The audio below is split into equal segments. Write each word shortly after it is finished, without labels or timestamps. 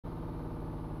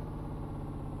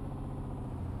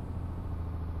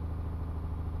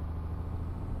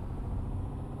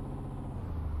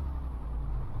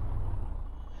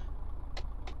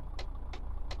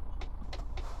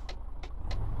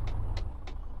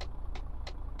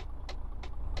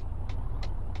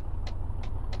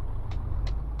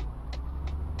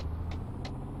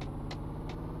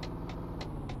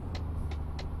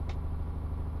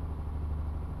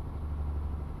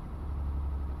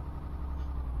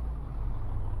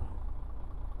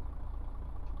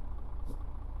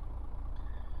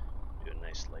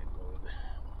nice light load.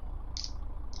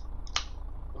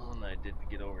 One I did to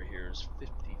get over here is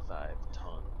 55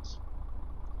 tons.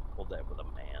 Pulled that with a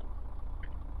man.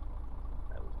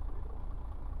 That was brutal.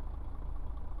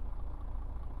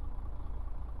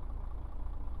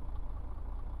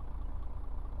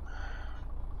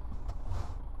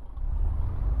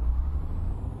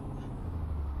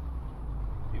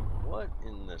 Dude, what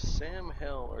in the Sam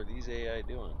hell are these AI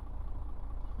doing?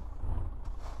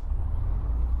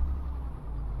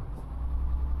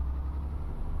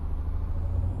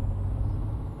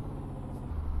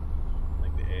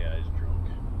 Like the AI's drunk.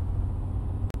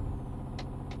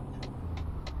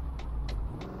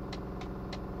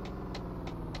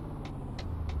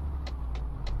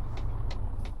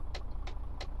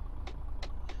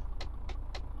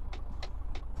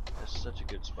 That's such a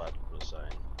good spot to put a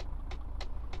sign.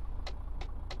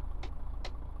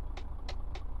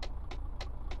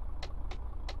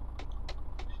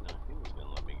 No, he was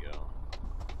gonna let me go.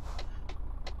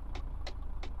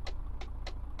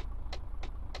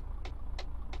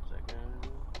 Second,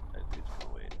 that dude's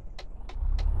gonna wait.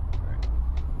 Alright.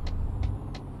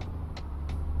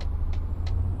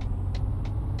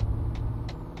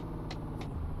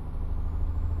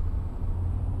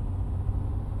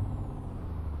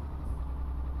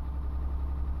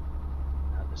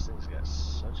 God, this thing's got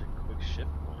such a quick shift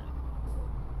point.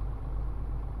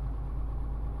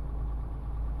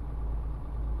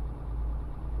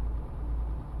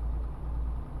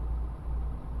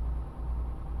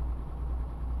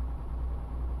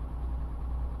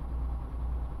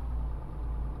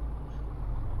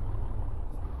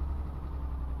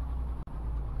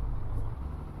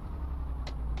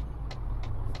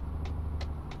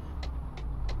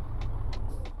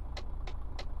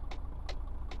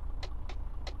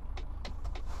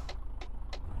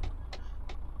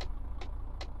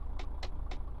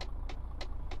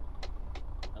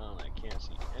 I can't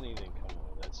see anything coming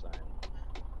with that sign.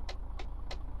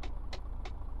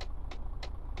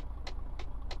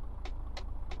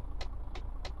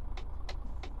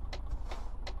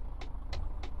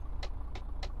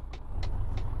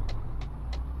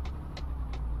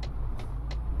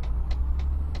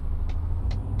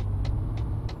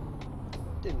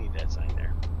 Didn't need that sign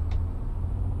there.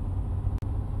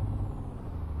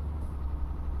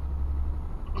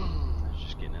 It's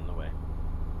just getting in the way.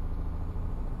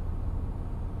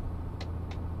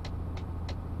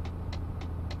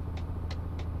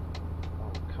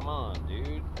 Oh, come on,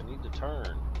 dude. I need to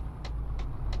turn.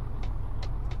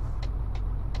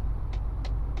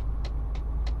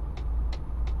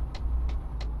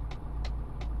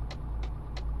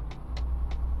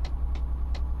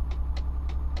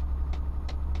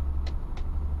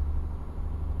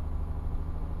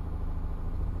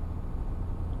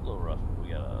 A little rough, but we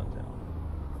got out of town.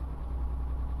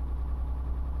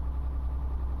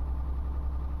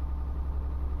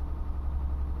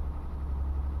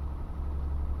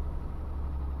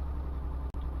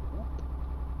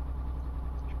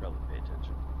 Should probably pay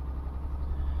attention.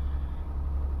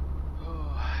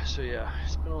 Oh, so yeah,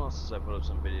 it's been a while since I put up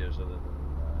some videos other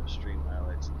than stream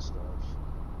highlights and stuff.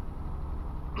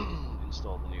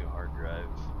 Installed a new hard drive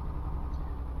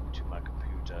into my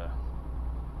computer.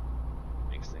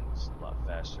 Makes things a lot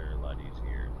faster, a lot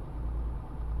easier.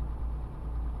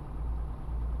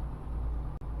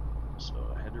 So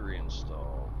I had to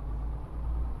reinstall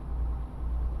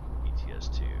ETS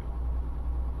 2.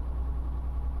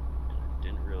 And it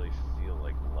didn't really feel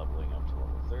like leveling up to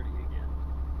level 30 again.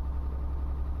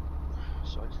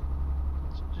 So I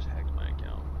just hacked my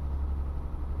account.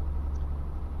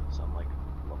 So I'm like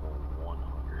level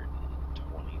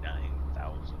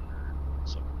 129,000 or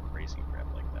some crazy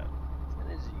crap like that.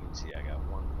 And as you can see, I got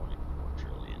 1.4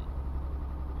 trillion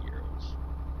euros,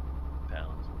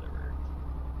 pounds, whatever.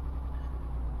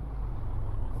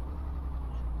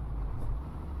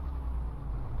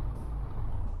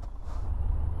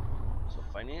 So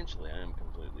financially, I am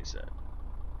completely set.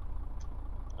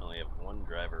 I only have one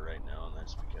driver right now, and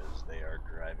that's because they are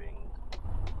driving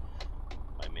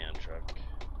my man truck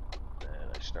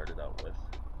that I started out with.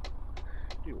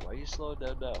 Dude, why you slow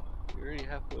down now? You're already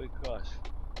halfway across.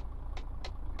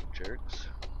 Jerks.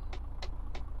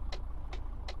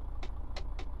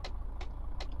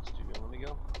 Is you gonna let me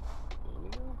go? Let me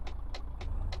go?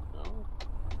 No?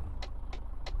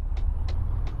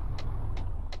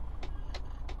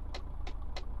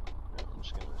 No, I'm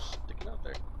just gonna stick it out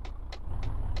there.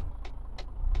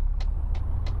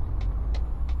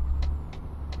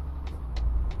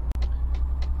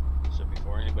 So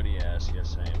before anybody asks,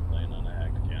 yes, I am playing on a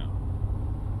hacked account.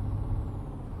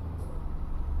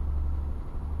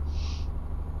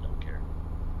 Don't care.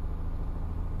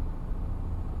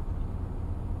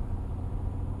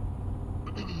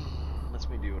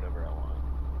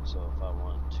 I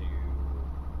want to,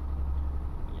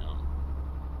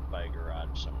 buy a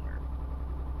garage somewhere,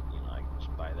 I can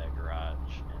just buy that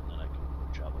garage and then I can go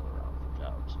travel around for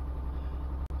jobs.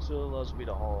 So it allows me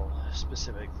to haul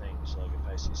specific things. Like if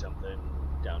I see something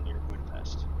down near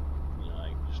Budapest, I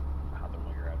can just hop in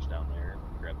my garage down there,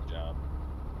 grab the job,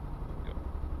 and go.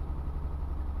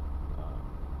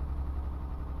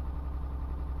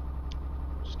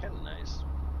 Which is kind of nice.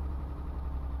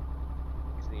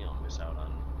 Because you don't miss out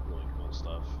on really cool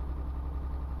stuff.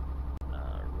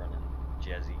 Running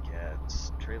Jazzy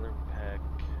Cats, Trailer Pack,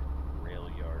 Rail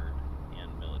Yard,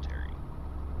 and Military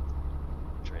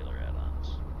trailer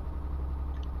add-ons.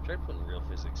 Tried putting Real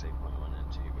Physics 8.1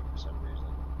 into, but for some reason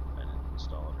I didn't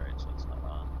install it right, so it's not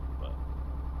on. But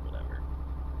whatever.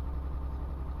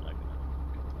 I'm not gonna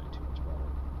complain too much about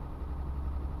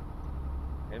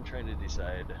it. I'm trying to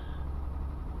decide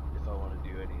if I want to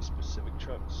do any specific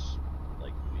trucks,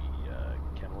 like the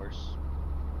Kenworths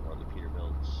or the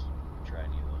Peterbilts. Try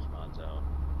any of those mods out.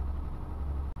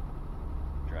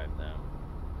 Drive them.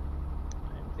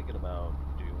 I'm thinking about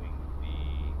doing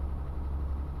the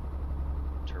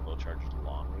turbocharged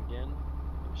long again.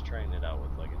 I'm just trying it out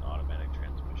with like an automatic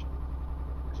transmission,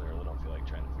 because I really don't feel like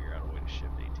trying to figure out a way to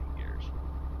shift 18 gears.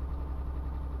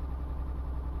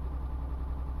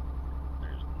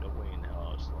 There's no way in hell I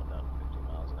was slowing down to 50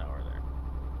 miles an hour there.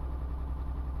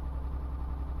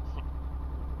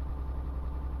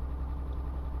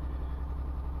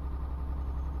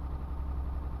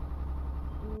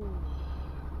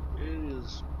 It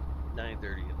is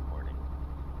 9:30 in the morning.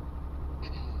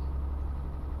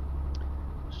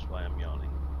 Which is why I'm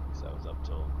yawning, because I was up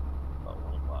till about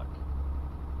 1 o'clock. I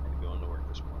had to go into work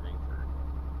this morning for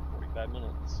 45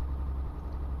 minutes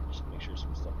just to make sure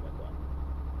some stuff got done.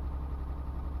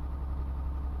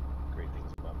 Great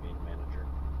things about being a manager.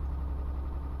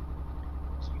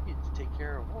 So you get to take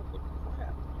care of all the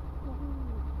crap.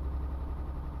 Woohoo!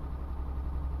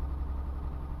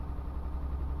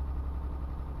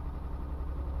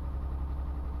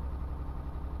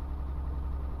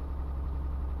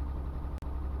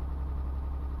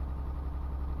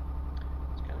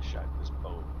 Shocked this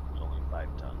boat was only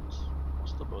 5 tons.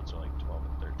 Most of the boats are like 12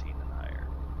 and 13 and higher.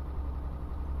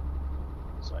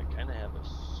 So I kind of have a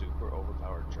super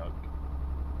overpowered truck.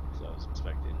 So I was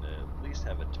expecting to at least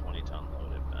have a 20-ton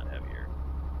load, if not heavier.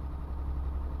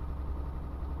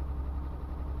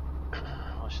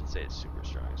 Well, I shouldn't say it's super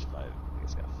strong. It's I think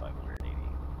it's got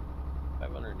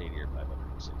 580 or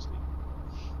 560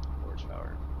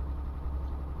 horsepower.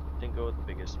 Didn't go with the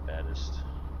biggest, baddest.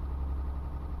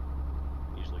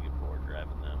 Usually get bored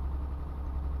driving them,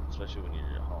 especially when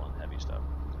you're hauling heavy stuff.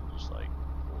 It's just like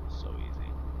so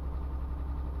easy.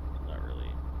 It's not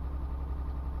really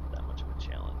that much of a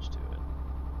challenge to it.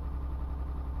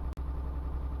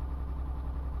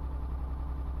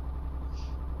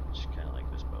 Just kind of like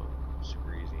this boat,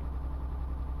 super easy,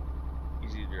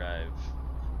 easy to drive,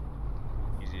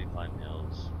 easy to climb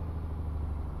hills.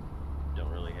 Don't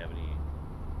really have any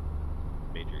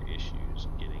major issues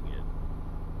getting it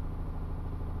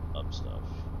up stuff.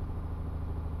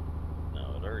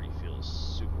 Now it already feels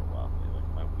super wobbly, like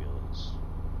my wheel is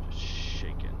just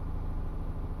shaking.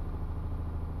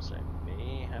 So I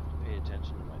may have to pay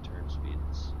attention to my turn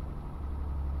speeds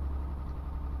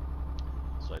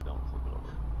so I don't flip it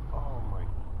over. Oh my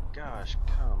gosh,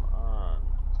 come on.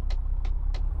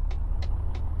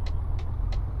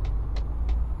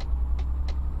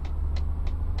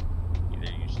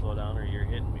 Either you slow down or you're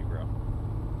hitting me, bro.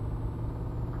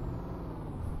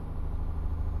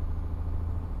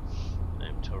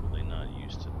 Totally not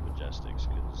used to the Majestics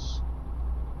because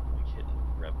I'm like hitting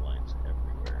rev lines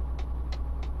everywhere.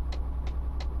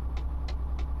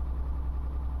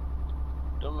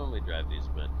 Don't normally drive these,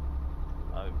 but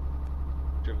I've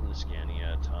driven the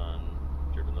Scania a ton,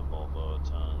 driven the Volvo a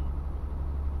ton,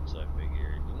 so I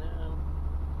figured,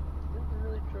 never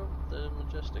really drove the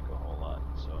Majestic a whole lot,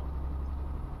 so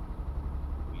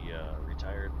we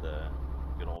retired the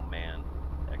good old man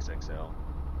XXL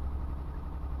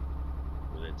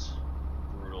with its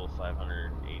brutal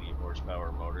 580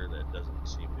 horsepower motor that doesn't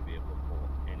seem to be able to pull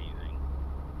anything.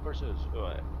 Of course, it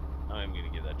was. I'm going to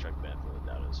give that truck benefit of the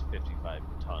doubt. It was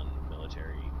 55-ton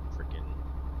military freaking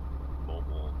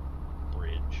mobile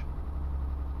bridge.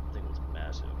 The thing was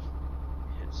massive.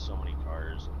 It hit so many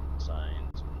cars and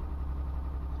signs, and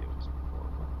it was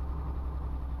horrible.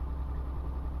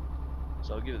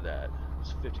 So I'll give it that.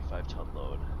 It's a 55-ton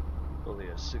load, only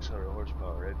a 600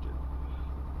 horsepower engine.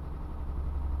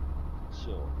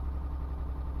 So,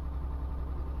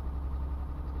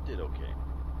 it did okay.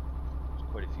 There's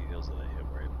quite a few hills that I hit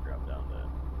where I dropped down to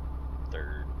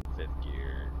 3rd, 5th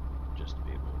gear, just to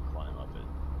be able to climb up it.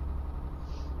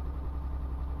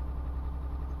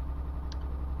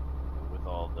 And with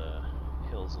all the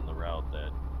hills in the route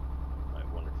that my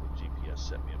wonderful GPS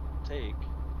set me up to take,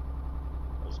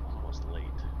 I was almost late.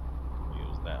 It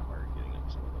was that hard getting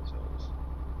up some of those hills.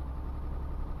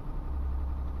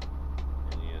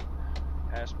 And you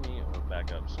pass me or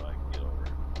back up so I can get over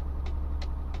it.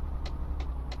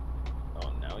 Oh,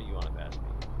 now you want to pass me.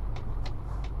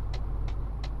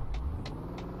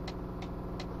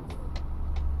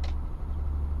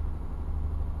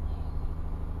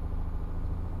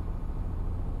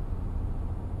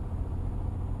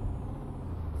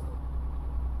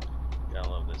 Gotta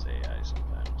love this AI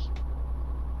sometimes.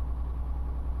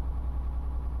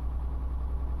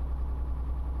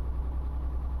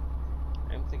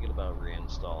 I'm thinking about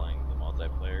reinstalling the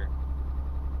multiplayer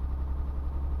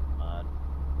mod.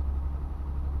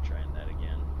 Trying that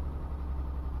again.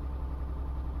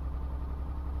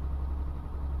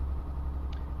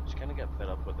 Just kind of got fed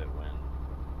up with it when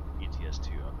ETS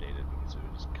 2 updated because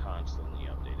it was constantly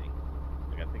updating.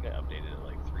 Like, I think I updated it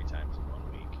like 3 times in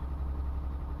 1 week.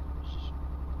 It's just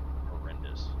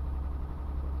horrendous.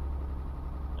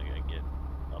 Like, I get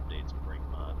updates and break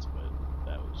mods, but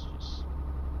that was just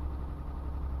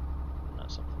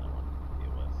not something I wanted to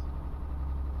deal with.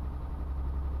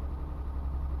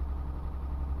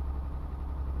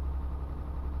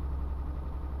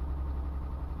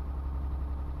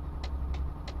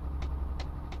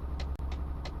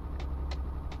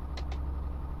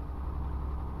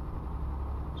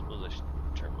 I suppose I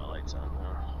should turn my lights on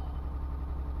now.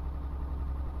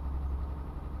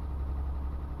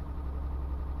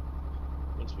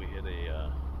 Once we hit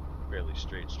a fairly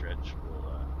straight stretch, we'll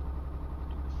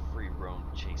do the free roam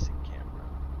chasing camera.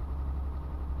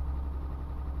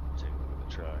 Take a look at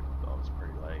the truck with all its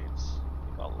pretty lights. I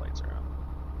think all the lights are on.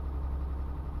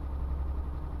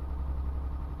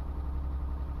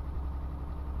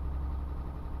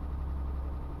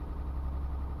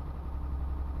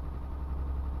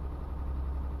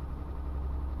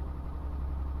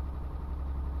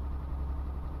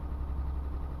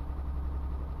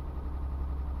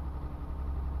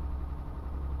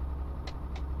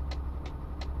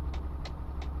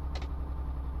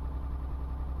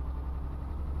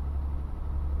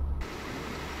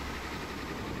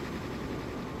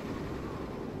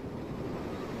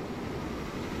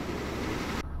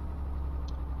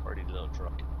 Little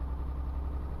truck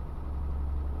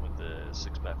with the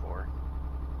 6x4.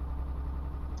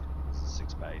 This is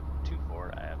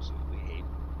 6x24. I absolutely hate.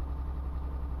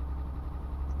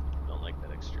 Don't like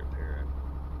that extra pair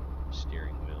of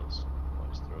steering wheels.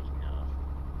 Always throws me off.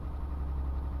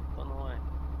 Don't know why.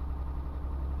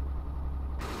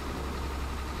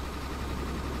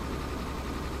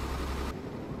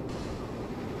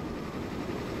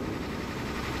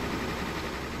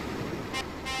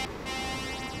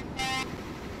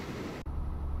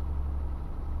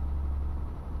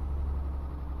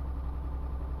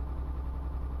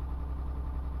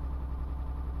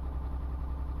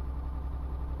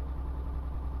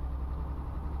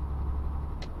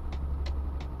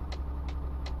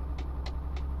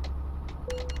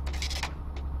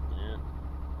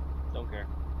 Don't care.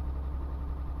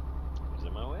 Who's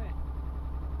in my way?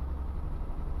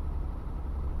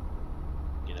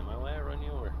 Get in my way, I'll run you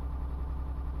over.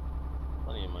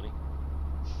 Plenty of money.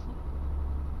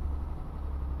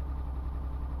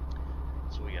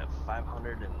 So we got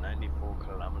 594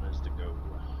 kilometers to go.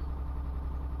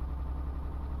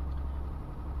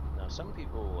 Now some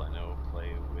people I know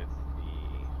play with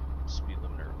the speed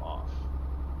limiter off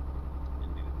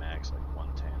and do the max like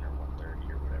 110 or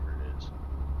 130 or whatever it is.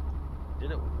 Did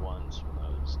it once when I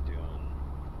was doing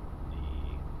the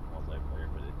multiplayer,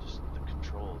 but it just, the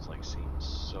controls like seem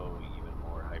so even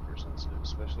more hypersensitive,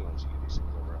 especially once you get these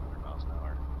things over 100 miles an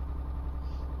hour.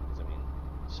 Because I mean,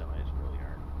 semis really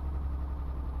aren't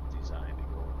designed to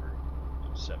go over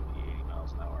 70, 80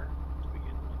 miles an hour to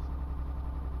begin with.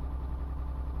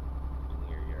 And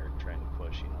here you are trying to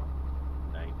push,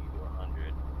 90 to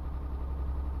 100.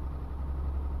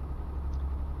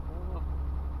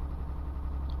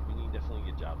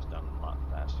 Definitely get jobs done a lot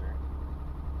faster.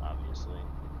 Obviously,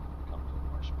 comes with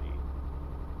more speed.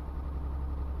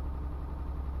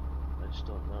 I just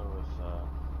don't know if,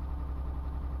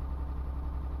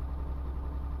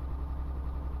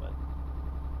 but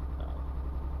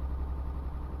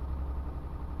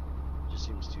it just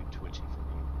seems too twitchy for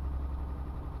me.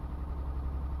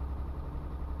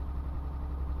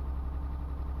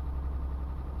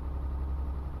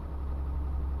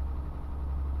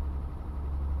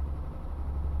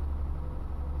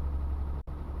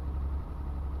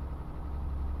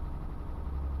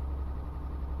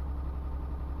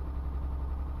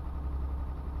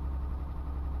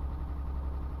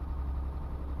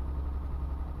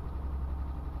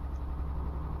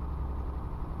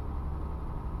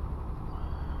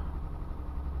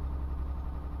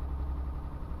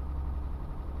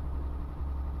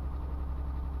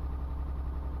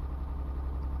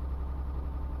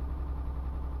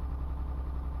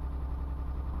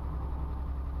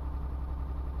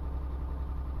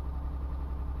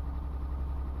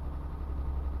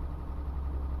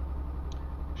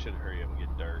 should hurry up and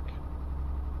get dark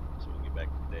so we can get back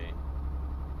to day.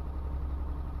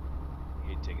 I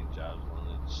hate taking jobs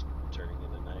when it's turning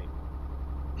into night.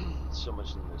 So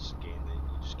much in this game that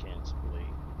you just can't simply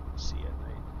see at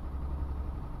night.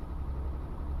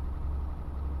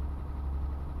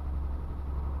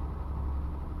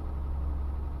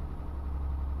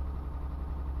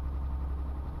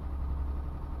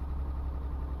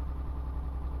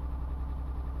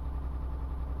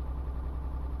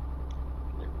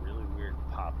 A really weird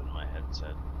pop in my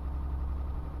headset.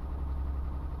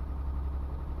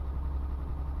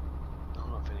 I don't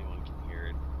know if anyone can hear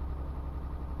it.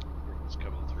 It's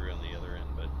coming through on the other end,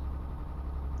 but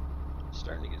it's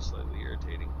starting to get slightly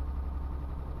irritating.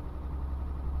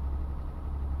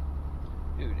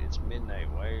 Dude, it's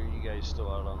midnight. Why are you guys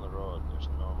still out on the road? There's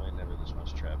normally never this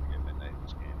much traffic at midnight in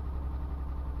this game.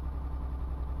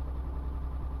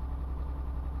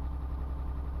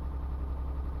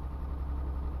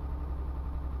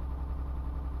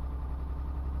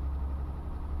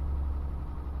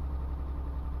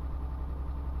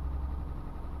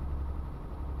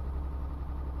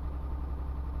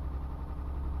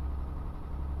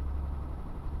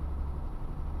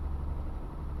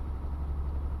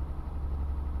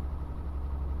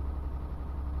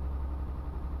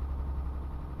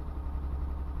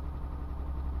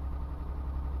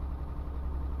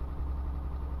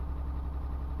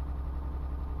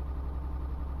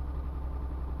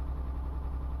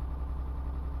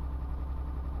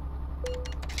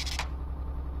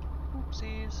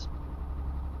 Oopsies.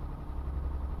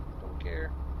 Don't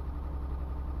care.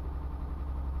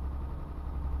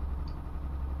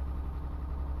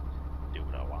 Do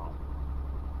what I want.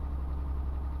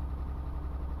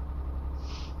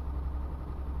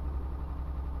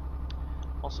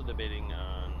 Also debating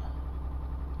on,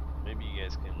 maybe you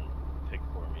guys can pick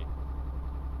for me.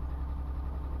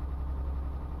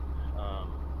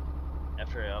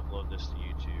 After I upload this to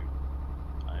YouTube,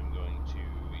 I'm going to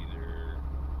either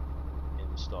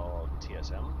install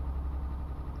TSM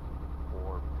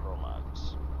or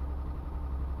ProMods.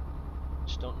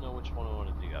 Just don't know which one I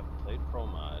want to do. I've played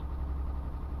ProMod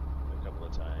a couple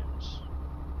of times,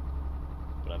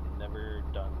 but I've never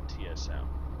done TSM.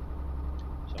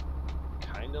 So I'm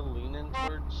kind of leaning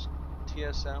towards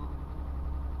TSM,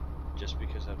 just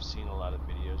because I've seen a lot of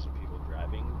videos of people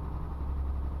driving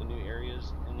the new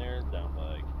areas in there, down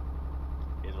by like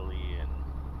Italy, and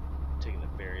taking the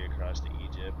ferry across to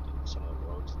Egypt, and some of the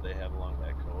roads that they have along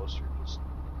that coast are just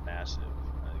massive.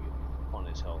 I think it'd be fun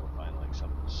as hell to find like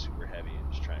something super heavy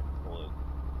and just try and pull it,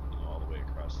 you know, all the way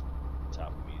across the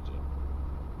top of Egypt.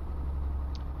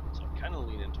 So I'm kind of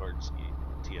leaning towards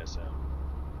TSM,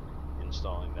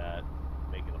 installing that,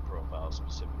 making a profile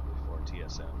specifically for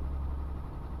TSM.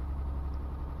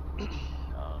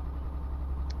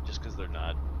 Just because they're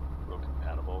not real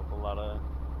compatible with a lot of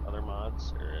other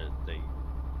mods, or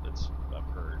that's I've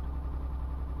heard.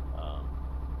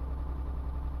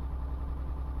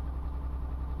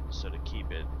 So to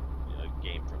keep it, you know,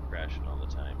 game from crashing all the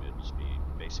time, it'd just be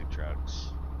basic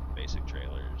trucks, basic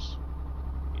trailers,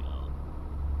 you know,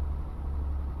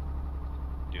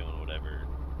 doing whatever,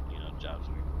 you know, jobs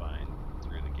we can find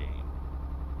through the game,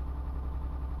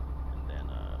 and then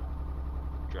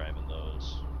driving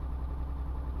those.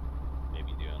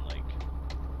 Maybe doing like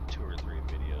 2 or 3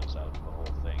 videos out of the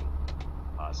whole thing,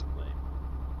 possibly,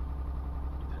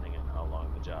 depending on how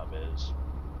long the job is.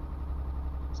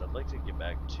 So I'd like to get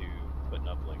back to putting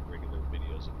up like regular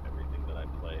videos of everything that I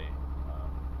play.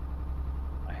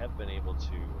 I have been able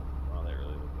to, well, that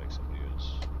really looked like somebody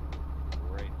was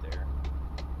right there.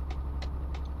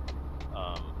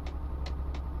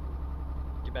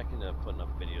 Get back into putting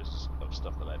up videos of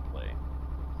stuff that I play.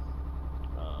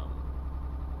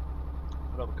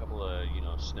 Put up a couple of, you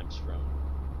know, snips from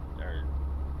our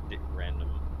random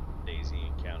Daisy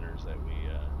encounters that we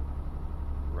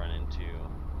run into.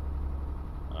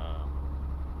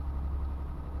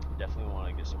 Definitely want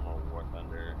to get some more War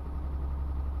Thunder.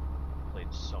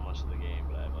 Played so much of the game,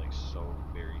 but I have like so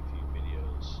very few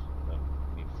videos of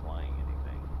me flying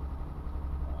anything.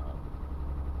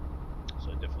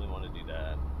 So I definitely want to do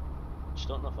that. Just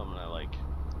don't know if I'm gonna like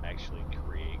actually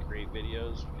create great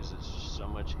videos, because it's just so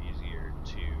much easier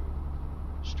to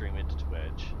stream it to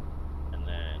Twitch and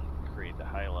then create the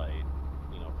highlight,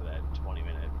 you know, for that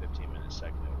 20-minute, 15-minute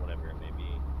segment, whatever it may be,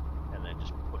 and then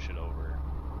just push it over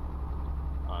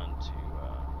onto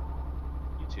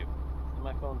YouTube.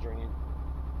 My phone's ringing.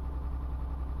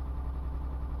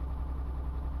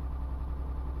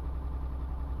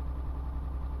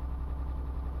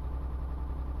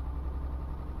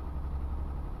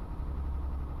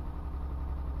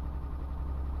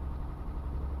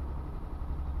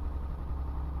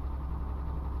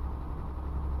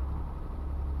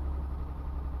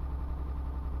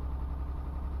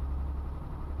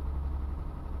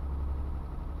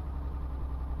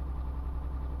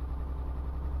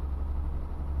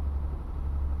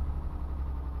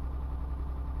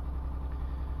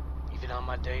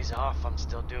 my days off, I'm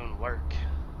still doing work.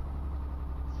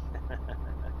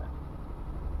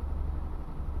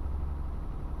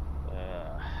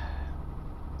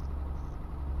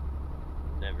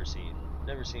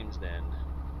 Never seems to end.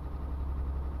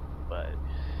 But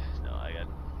no, I got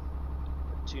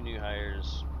 2 new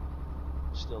hires,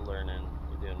 still learning.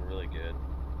 They're doing really good.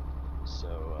 So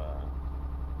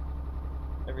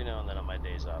every now and then on my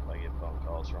days off, I get phone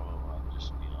calls from them on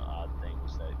just odd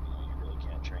things that you really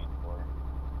can't train for.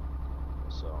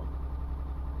 So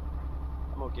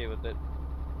I'm okay with it.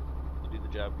 They do the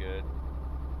job good.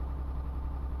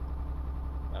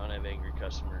 I don't have angry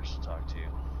customers to talk to,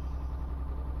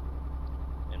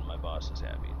 and my boss is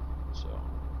happy. So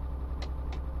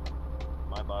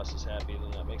my boss is happy,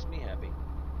 then that makes me happy.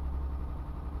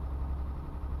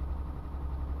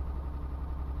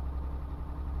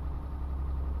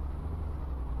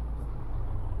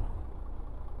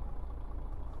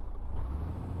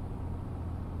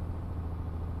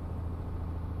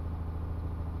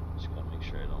 Just gotta make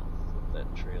sure I don't flip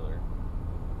that trailer.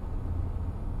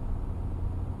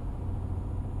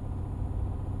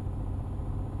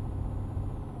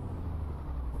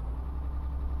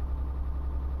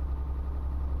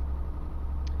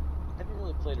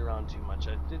 Played around too much.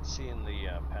 I did see in the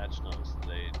patch notes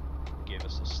they gave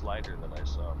us a slider that I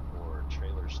saw for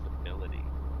trailer stability.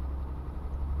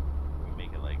 We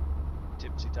make it like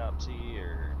tipsy-topsy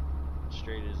or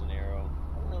straight as an arrow.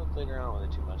 I haven't really played around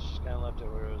with it too much. Just kind of left it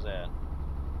where it was at.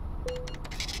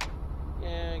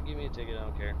 Yeah, give me a ticket, I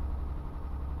don't care.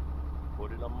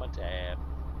 Put it on my tab.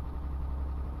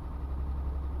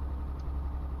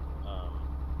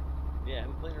 Yeah, I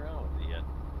haven't played around with it yet.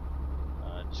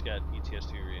 Just got ETS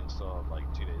 2 reinstalled like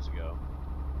 2 days ago.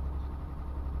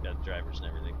 Got the drivers and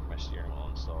everything for my steering wheel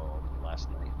installed last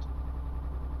night.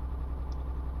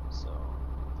 So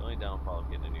the only downfall of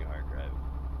getting a new hard drive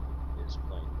is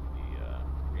playing the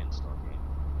reinstall game,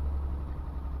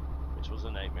 which was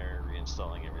a nightmare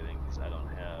reinstalling everything because I don't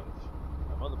have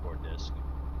a motherboard disk.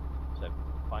 So I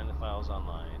find the files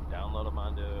online, download them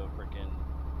onto a frickin'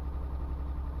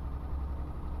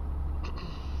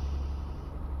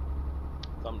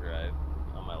 thumb drive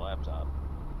on my laptop,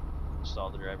 install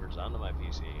the drivers onto my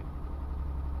PC,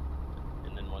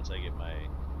 and then once I get my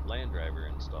LAN driver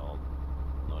installed,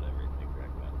 load everything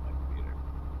directly onto my computer.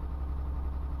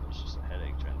 It's just a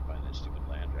headache trying to find that stupid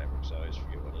LAN driver because I always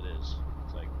forget what it is.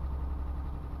 It's like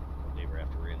I never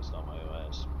have to reinstall my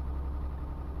OS.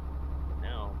 But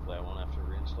now, hopefully I won't have to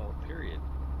reinstall it, period.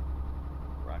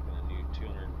 Rocking a new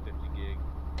 250 gig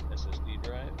SSD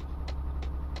drive.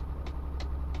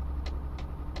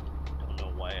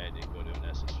 Why I didn't go to an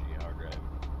SSD hard drive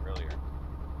earlier.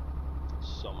 It's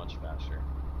so much faster.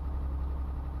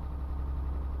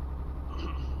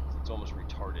 It's almost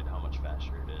retarded how much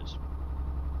faster it is.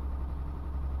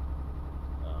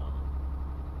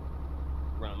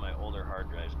 Running my older hard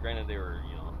drives, granted they were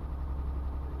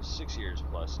 6 years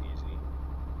plus easy.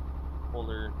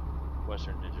 Older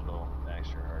Western Digital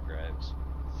Baxter hard drives,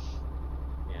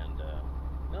 and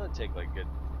it'd take like a good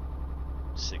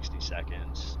 60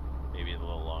 seconds. Maybe a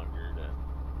little longer to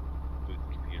boot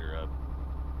the computer up,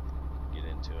 get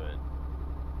into it,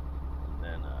 and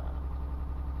then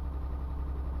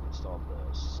installed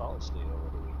the solid state over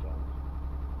the weekend,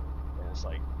 and it's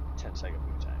like 10-second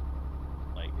boot time.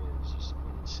 Like, it is just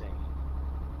insane,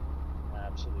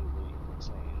 absolutely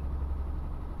insane.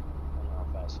 I don't know how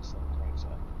fast this thing cranks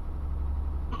up.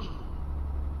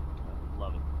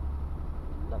 Love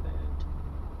it, love it.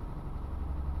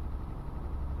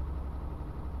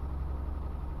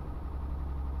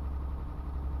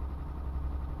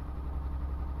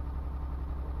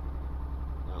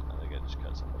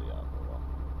 Cut somebody off.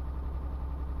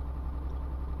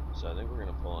 So I think we're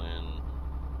gonna pull in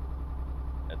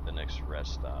at the next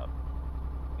rest stop,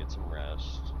 get some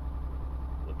rest.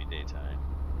 It'll be daytime,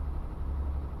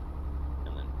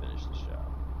 and then finish this job.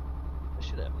 I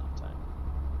should have enough time.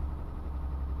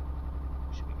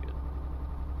 Should be good.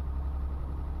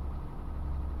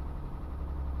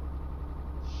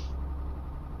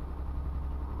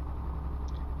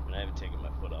 And I haven't taken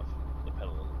my foot off the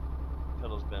pedal. The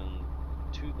pedal's been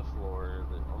to the floor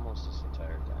almost this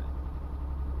entire time.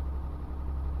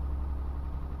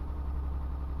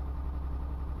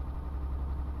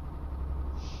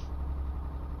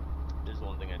 There's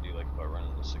one thing I do like about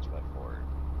running the 6x4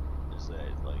 is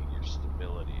that like your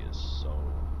stability is so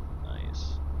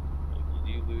nice. Like,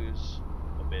 you do lose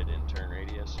a bit in turn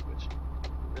radius, which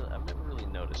really, I've never really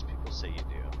noticed. People say you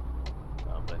do,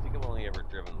 but I think I've only ever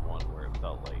driven one where it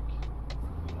felt like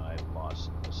I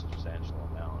lost a substantial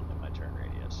amount in my turn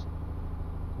radius.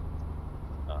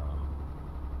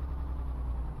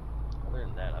 Other than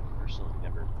personally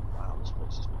never. Wow, this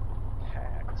place is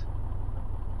packed.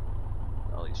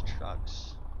 All these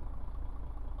trucks.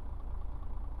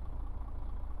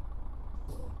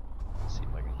 Let's see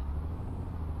if I can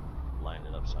line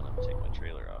it up so I don't have to take my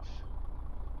trailer off.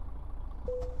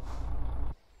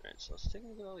 Alright, so let's take a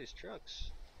look at all these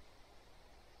trucks.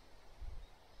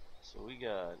 So we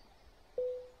got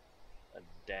a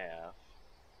DAF.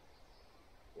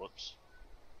 Whoops.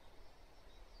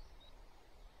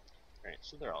 Alright,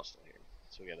 so they're all still here.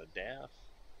 So we got a DAF,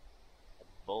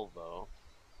 a Volvo.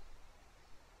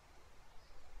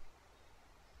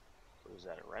 What is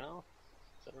that, a Renault?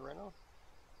 Is that a Renault?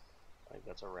 I think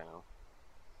that's a Renault.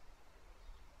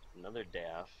 Another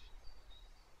DAF,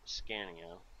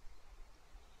 Scania,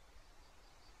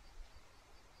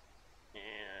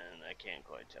 and I can't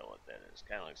quite tell what that is.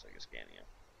 Kind of looks like a Scania.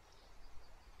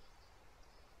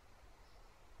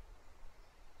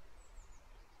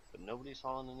 But nobody's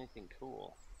hauling anything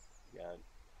cool. You got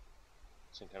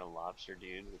some kind of lobster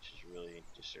dude, which is really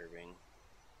disturbing.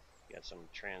 You got some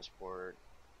transport,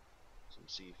 some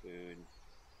seafood.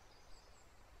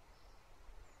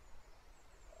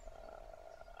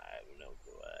 I have no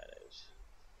clue what that is.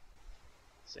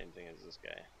 Same thing as this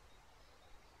guy.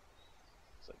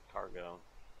 It's like cargo.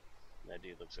 That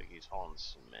dude looks like he's hauling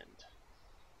cement.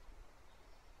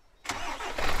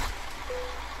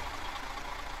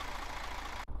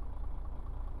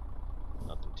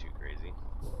 Nothing too crazy.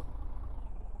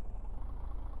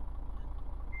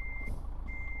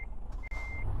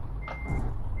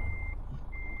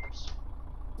 Oops.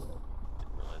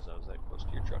 Didn't realize I was that close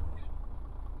to your truck.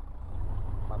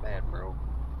 My bad, bro.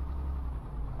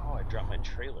 Oh, I dropped my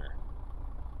trailer.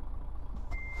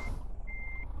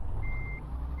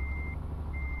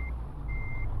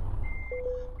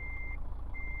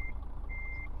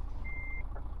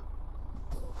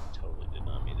 Totally did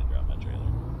not mean to drop my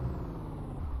trailer.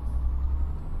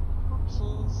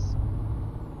 Oopsies.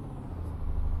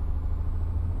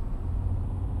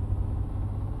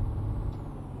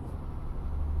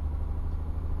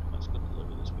 Let's go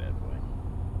deliver this bad boy.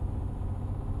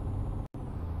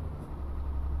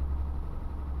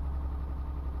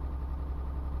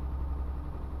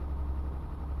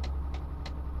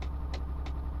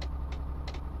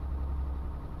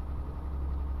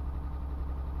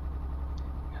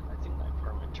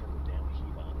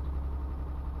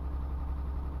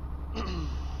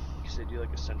 They do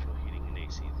like a central heating and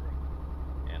AC thing,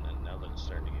 and then now that it's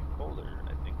starting to get colder,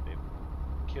 I think they've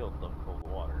killed the cold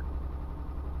water.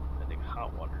 I think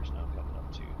hot water is now coming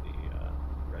up to the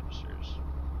registers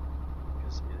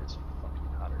because it is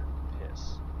fucking hotter than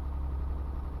piss.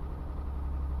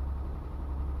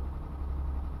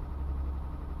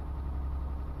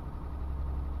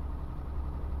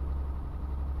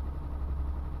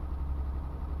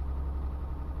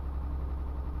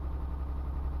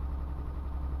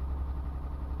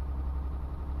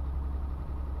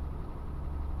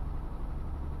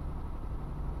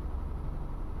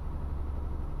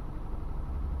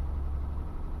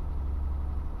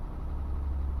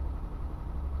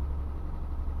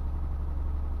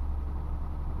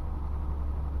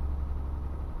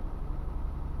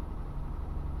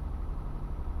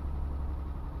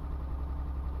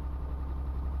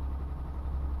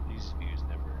 These views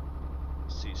never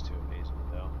cease to amaze me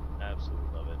though. Absolutely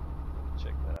love it.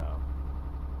 Check that out.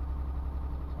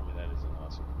 Tell me that isn't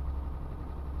awesome.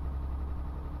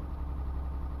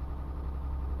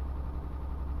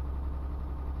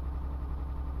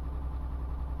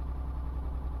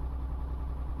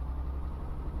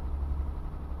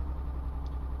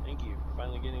 Thank you for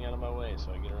finally getting out of my way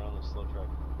so I get around this slow truck.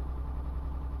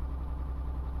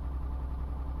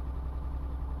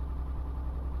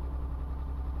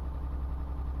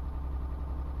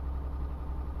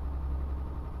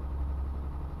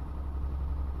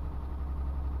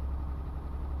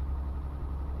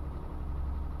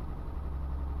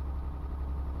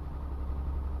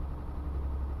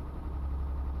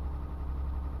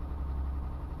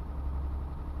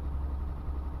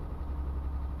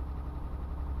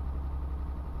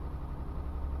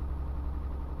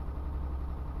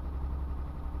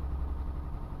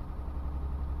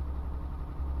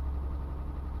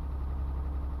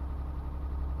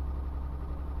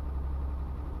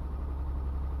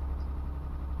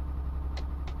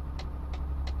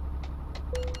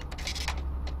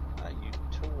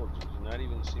 Not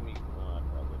even see me. Oh, I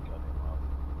probably cut him off.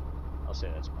 I'll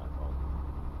say that's my fault.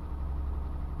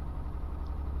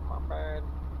 My bad.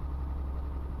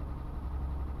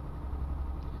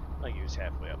 Like he was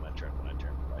halfway up my truck when I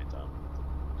turned the lights on.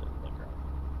 To look around.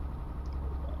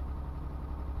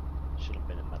 Should have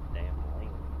been in my damn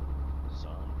lane,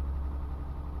 son.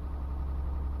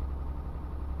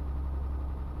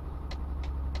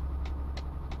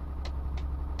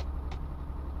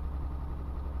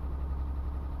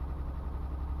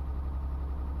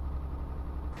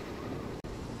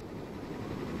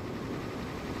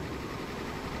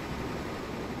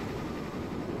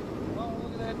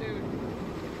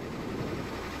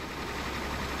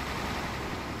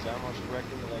 almost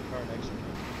wrecked into that car next to me.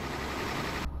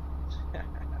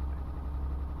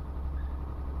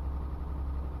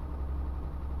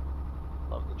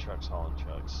 Love the trucks hauling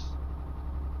trucks.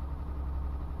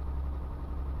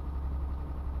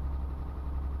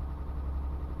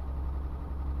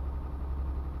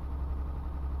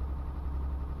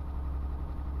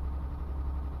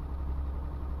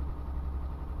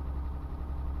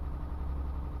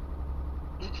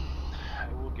 I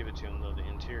will give it to him though, the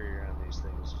interior on these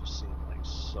things just seem like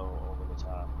so over the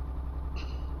top.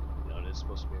 You know, it is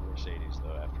supposed to be a Mercedes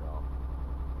though, after all.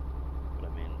 But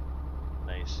I mean,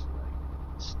 nice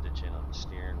like stitching on the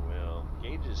steering wheel.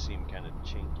 Gauges seem kind of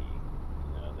chinky.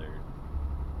 You know, they're,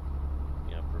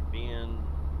 you know, for being,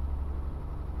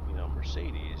 you know,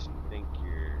 Mercedes, you think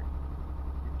your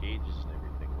gauges and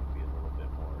everything would be a little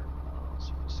bit more, I don't know,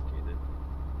 sophisticated.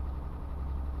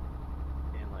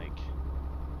 And like,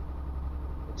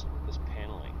 what's with this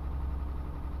paneling?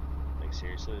 Like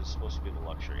seriously, it's supposed to be the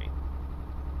luxury.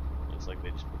 It's like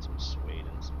they just put some suede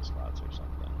in some spots or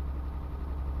something.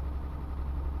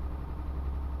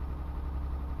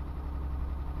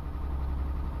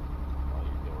 All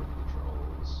your door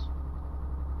controls,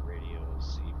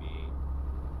 radios, CB,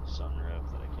 sunroof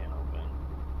that I can't open.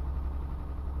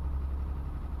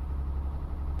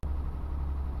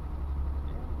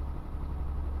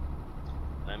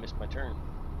 And I missed my turn.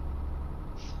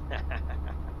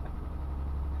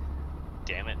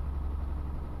 Damn it.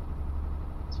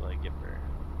 That's what I get for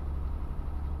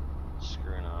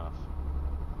screwing off.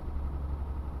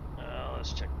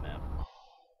 Let's check the map.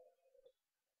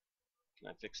 Can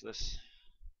I fix this?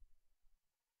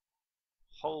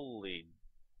 Holy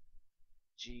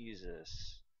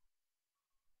Jesus.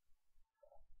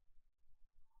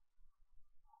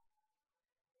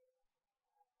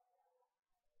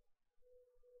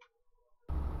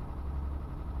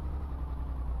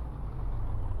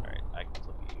 Alright, I can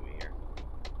flip you here.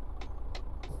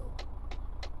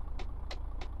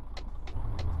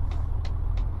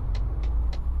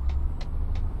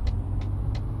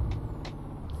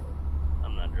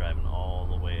 I'm not driving all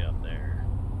the way up there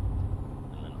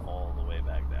and then all the way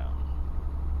back down.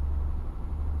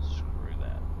 Screw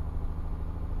that.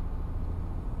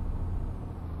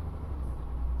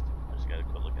 I just gotta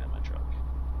quit looking at my truck.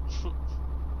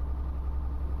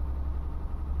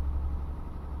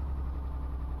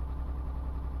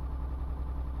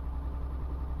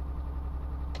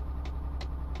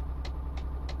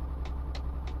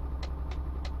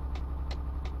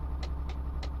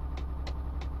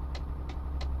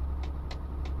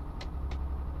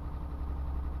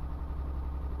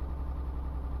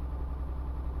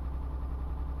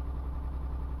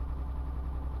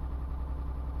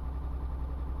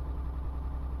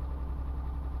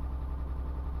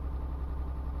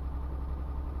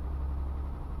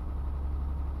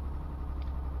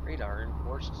 Radar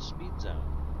enforced speed zone.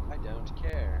 I don't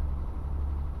care.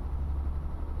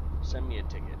 Send me a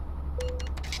ticket.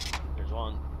 There's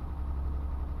one.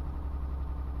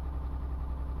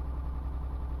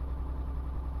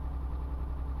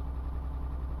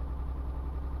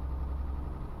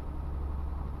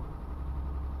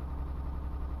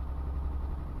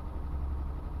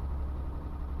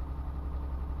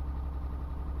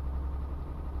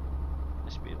 I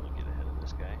should be able to get ahead of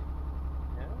this guy.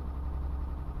 Yeah?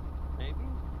 Maybe?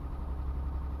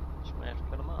 Just might have to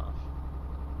cut him off.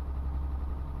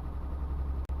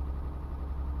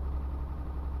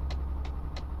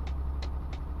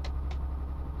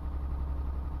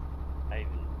 I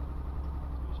even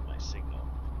use my signal.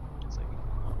 It's like,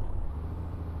 oh.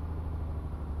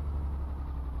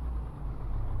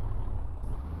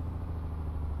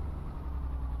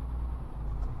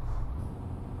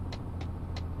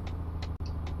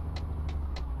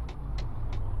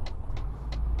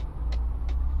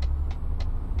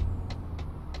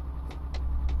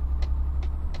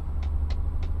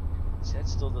 See, that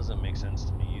still doesn't make sense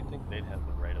to me. You'd think they'd have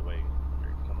the right of way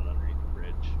coming underneath the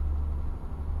bridge.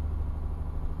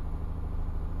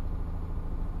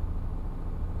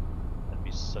 That'd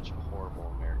be such a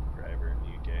horrible American driver in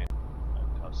the UK. That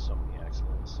would cause so many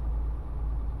accidents.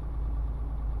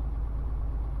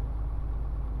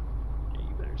 Yeah,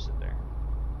 you better sit there.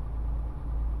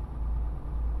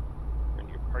 Bring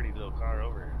your party little car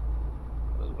over.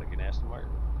 That looks like an Aston Martin.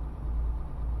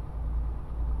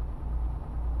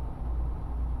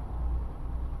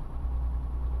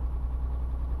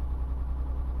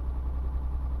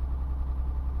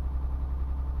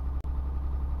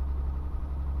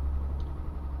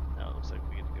 Looks like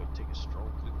we get to go take a stroll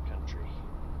through the country.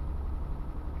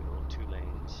 Good old 2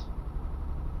 lanes.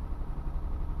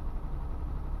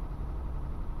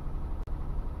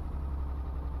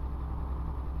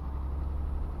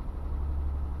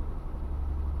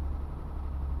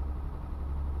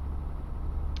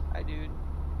 dude.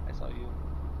 I saw you.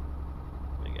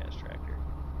 Big ass tractor.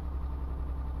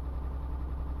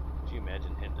 Could you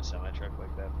imagine hitting a semi-truck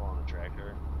like that, pulling a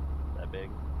tractor that big?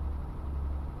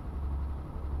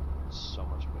 It's so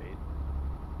much weight.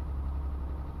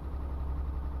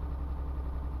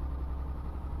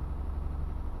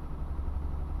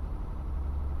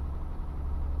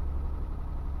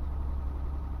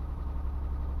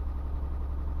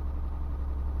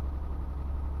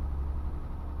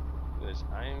 Because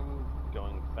I'm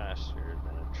going faster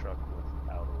than a truck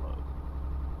without a load.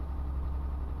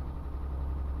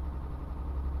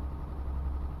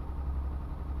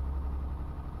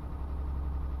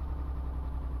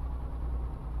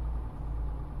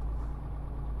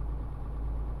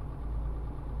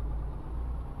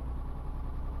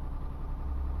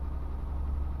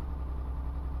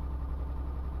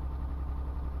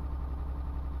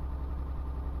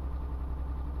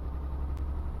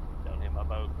 Don't hit my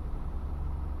boat.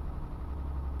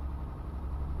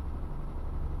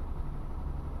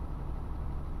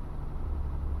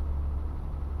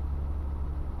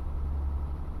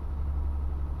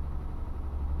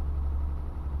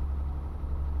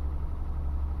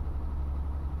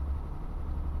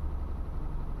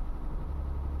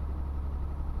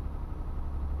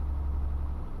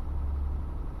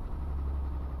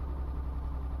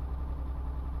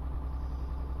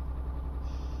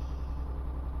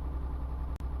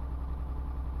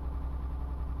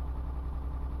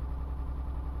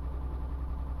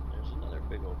 There's another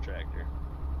big old tractor.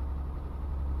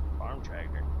 Farm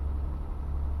tractor.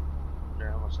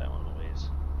 Wonder how much that one weighs.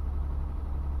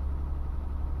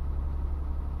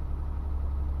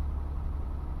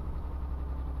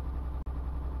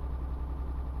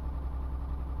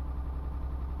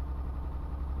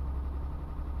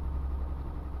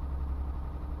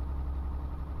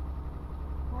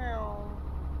 Meow.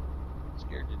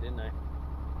 Scared you, didn't I?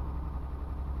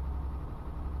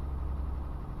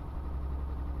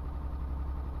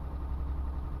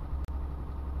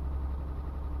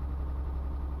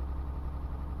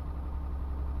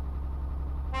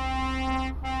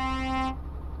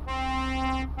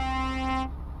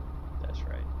 That's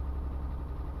right.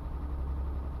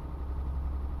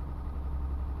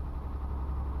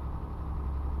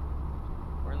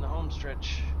 We're in the home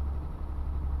stretch.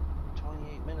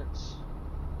 28 minutes.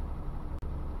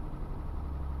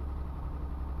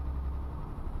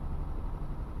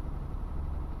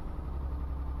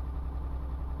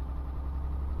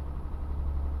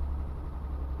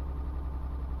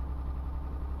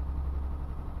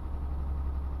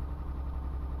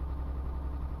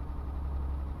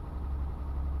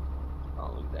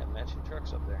 Oh, look at that, matching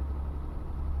trucks up there.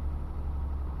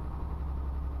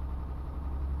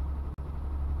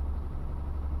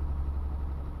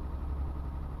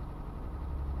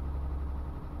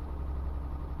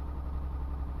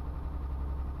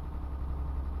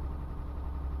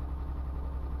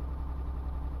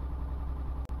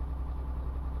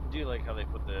 I do like how they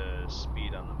put the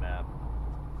speed on the map.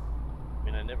 I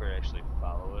mean, I never actually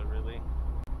follow it really,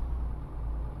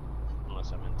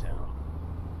 unless I'm in town.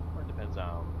 Or it depends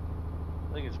on.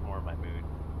 I think it's more my mood.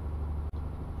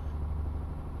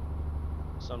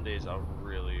 Some days I'll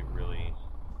really,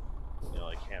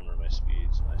 like hammer my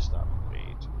speeds, and I stop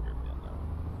way too early on that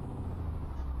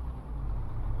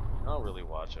one. I'll really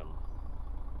watch them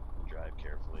and drive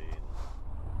carefully.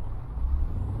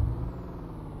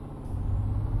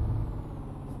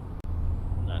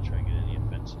 I'm not trying to get any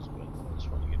offenses, but I just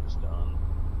want to get this done.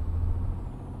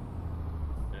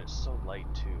 And it's so light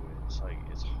too. It's like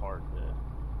it's hard to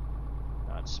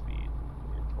not speed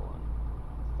when you're pulling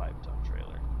a 5-ton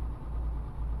trailer.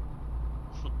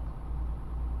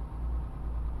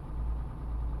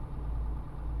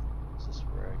 Is this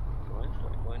where I go in? Do I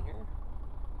go in here?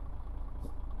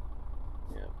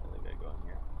 Yeah, I think I go in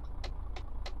here.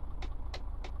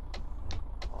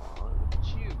 Aw, look at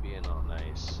you being all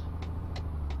nice.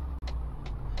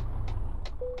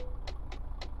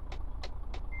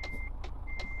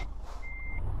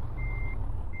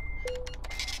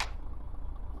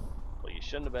 Well, you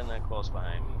shouldn't have been that close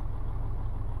behind me.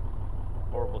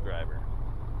 Horrible driver.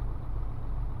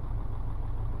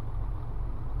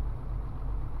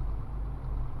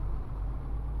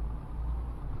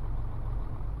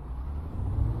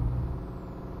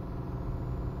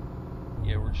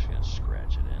 Yeah, we're just gonna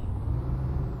scratch it in.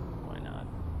 Why not?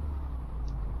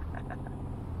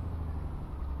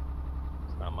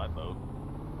 It's not my boat.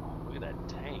 Oh, look at that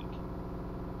tank.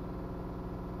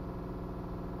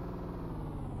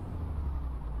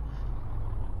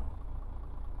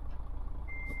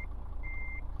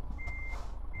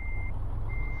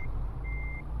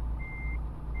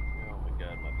 Oh my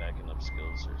god, my backing up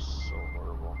skills are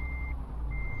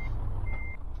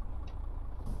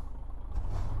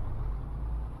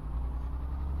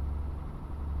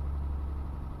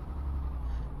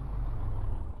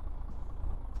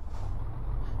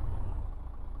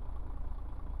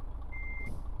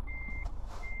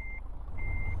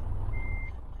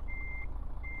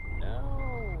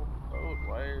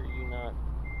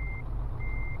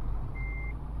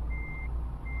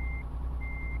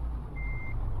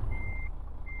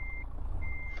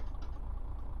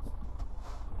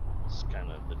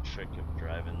the trick of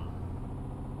driving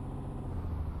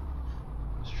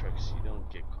these trucks. You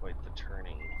don't get quite the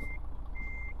turning.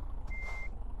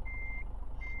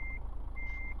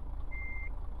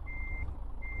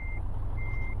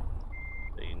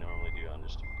 That you normally do on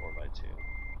just a 4x2.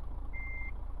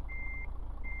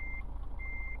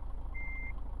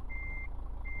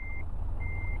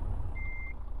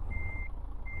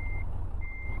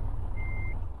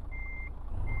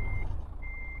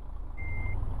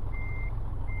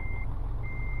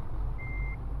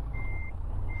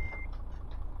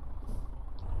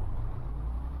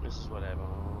 This is what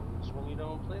happens when you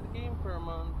don't play the game for a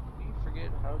month. You forget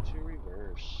how to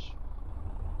reverse.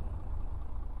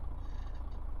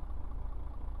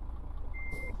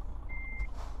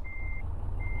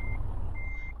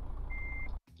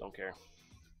 Don't care.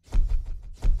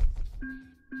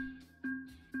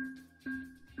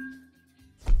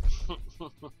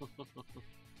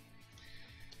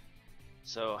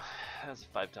 So, that's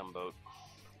a 5-ton boat.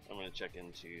 I'm going to check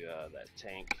into that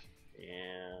tank,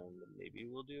 and maybe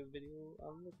we'll do a video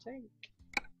on the tank.